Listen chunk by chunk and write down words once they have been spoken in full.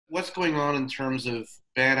what's going on in terms of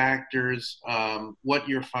bad actors, what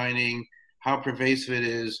you're finding, how pervasive it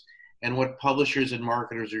is, and what publishers and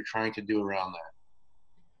marketers are trying to do around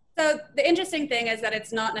that. So the interesting thing is that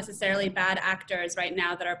it's not necessarily bad actors right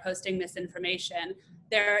now that are posting misinformation.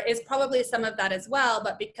 There is probably some of that as well,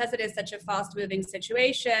 but because it is such a fast-moving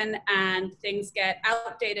situation and things get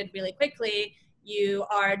outdated really quickly, you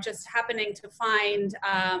are just happening to find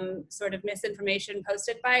sort of misinformation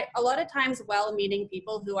posted by a lot of times well-meaning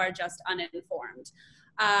people who are just uninformed.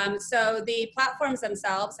 So the platforms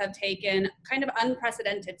themselves have taken kind of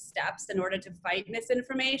unprecedented steps in order to fight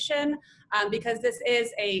misinformation because this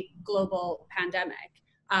is a global pandemic.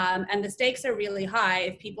 And the stakes are really high.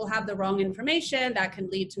 If people have the wrong information, that can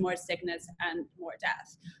lead to more sickness and more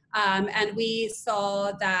death. And we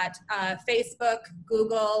saw that Facebook,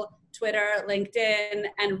 Google, Twitter, LinkedIn,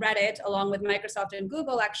 and Reddit, along with Microsoft and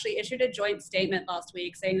Google, actually issued a joint statement last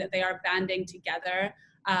week saying that they are banding together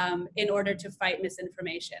in order to fight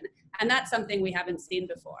misinformation. And that's something we haven't seen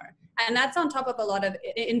before. And that's on top of a lot of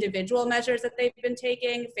individual measures that they've been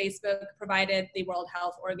taking. Facebook provided the World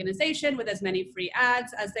Health Organization with as many free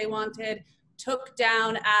ads as they wanted, took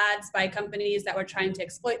down ads by companies that were trying to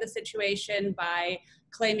exploit the situation by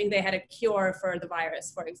claiming they had a cure for the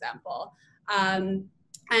virus, for example.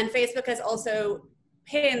 And Facebook has also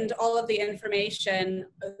pinned all of the information,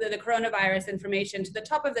 the coronavirus information, to the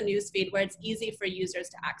top of the newsfeed where it's easy for users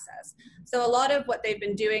to access. So a lot of what they've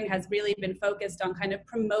been doing has really been focused on kind of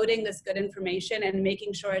promoting this good information and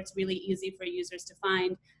making sure it's really easy for users to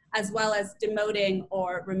find, as well as demoting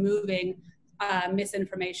or removing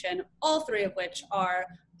misinformation, all three of which are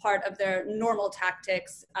part of their normal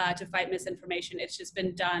tactics to fight misinformation. It's just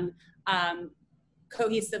been done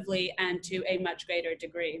cohesively and to a much greater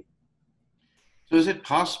degree. So is it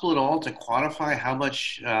possible at all to quantify how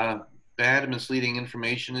much bad and misleading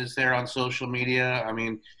information is there on social media? I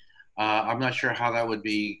mean, I'm not sure how that would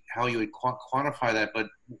be, how you would quantify that, but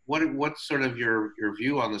what's sort of your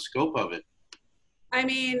view on the scope of it? I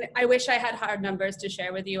mean, I wish I had hard numbers to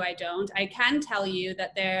share with you. I don't. I can tell you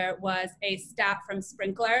that there was a stat from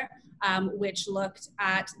Sprinkler, which looked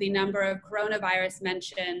at the number of coronavirus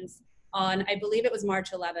mentions on, I believe it was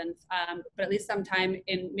March 11th, but at least sometime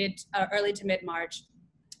in early to mid-March,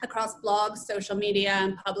 across blogs, social media,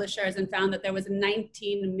 and publishers, and found that there was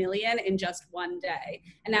 19 million in just one day.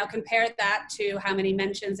 And now compare that to how many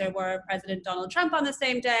mentions there were of President Donald Trump on the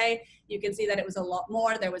same day, you can see that it was a lot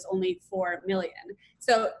more. There was only 4 million.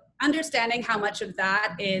 So understanding how much of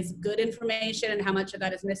that is good information and how much of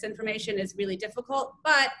that is misinformation is really difficult,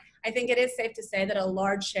 but I think it is safe to say that a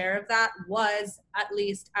large share of that was at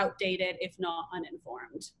least outdated, if not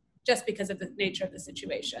uninformed, just because of the nature of the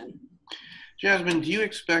situation. Jasmine, do you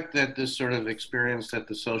expect that this sort of experience that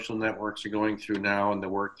the social networks are going through now and the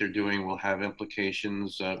work they're doing will have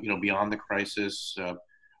implications, beyond the crisis,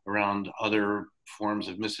 around other forms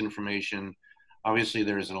of misinformation? Obviously,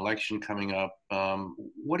 there's an election coming up.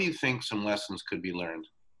 What do you think some lessons could be learned?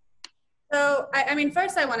 So, I mean,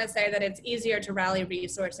 first I want to say that it's easier to rally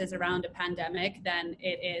resources around a pandemic than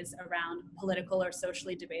it is around political or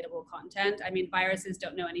socially debatable content. I mean, viruses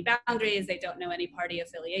don't know any boundaries, they don't know any party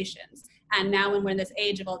affiliations. And now when we're in this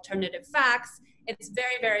age of alternative facts, it's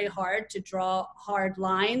very, very hard to draw hard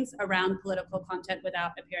lines around political content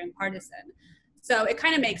without appearing partisan. So it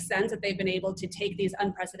kind of makes sense that they've been able to take these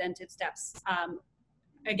unprecedented steps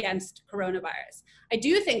against coronavirus. I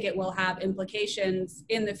do think it will have implications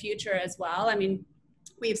in the future as well. I mean,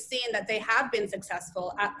 we've seen that they have been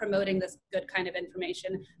successful at promoting this good kind of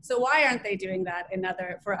information. So why aren't they doing that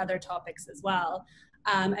for other topics as well?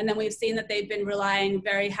 And then we've seen that they've been relying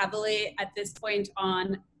very heavily at this point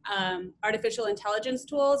on artificial intelligence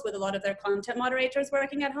tools with a lot of their content moderators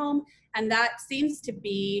working at home. And that seems to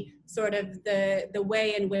be sort of the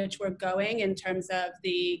way in which we're going in terms of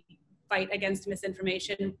the fight against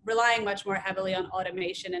misinformation, relying much more heavily on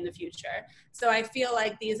automation in the future. So I feel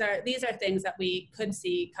like these are things that we could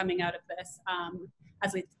see coming out of this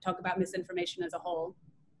as we talk about misinformation as a whole.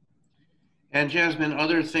 And Jasmine,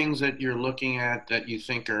 other things that you're looking at that you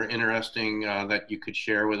think are interesting that you could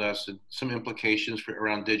share with us, some implications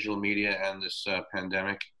around digital media and this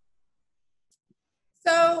pandemic?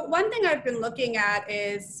 So one thing I've been looking at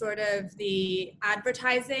is sort of the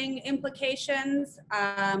advertising implications,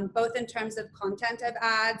 both in terms of content of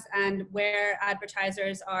ads and where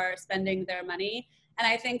advertisers are spending their money. And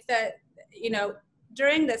I think that,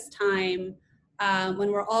 during this time,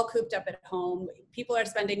 when we're all cooped up at home, people are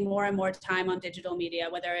spending more and more time on digital media,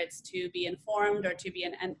 whether it's to be informed or to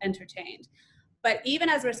be entertained. But even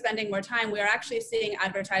as we're spending more time, we are actually seeing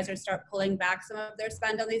advertisers start pulling back some of their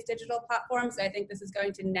spend on these digital platforms. I think this is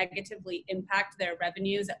going to negatively impact their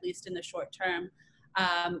revenues, at least in the short term,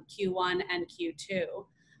 Q1 and Q2.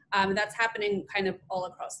 That's happening kind of all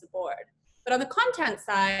across the board. But on the content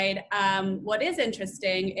side, what is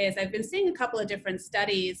interesting is I've been seeing a couple of different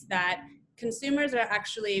studies that consumers are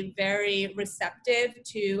actually very receptive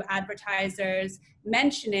to advertisers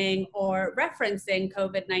mentioning or referencing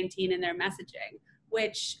COVID-19 in their messaging,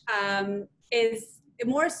 which is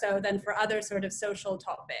more so than for other sort of social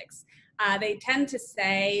topics. They tend to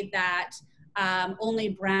say that only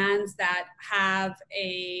brands that have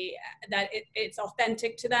it's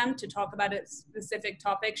authentic to them to talk about a specific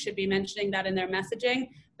topic should be mentioning that in their messaging.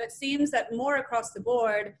 But seems that more across the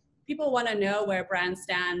board, people want to know where brands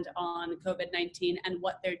stand on COVID-19 and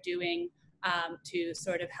what they're doing to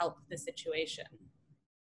sort of help the situation.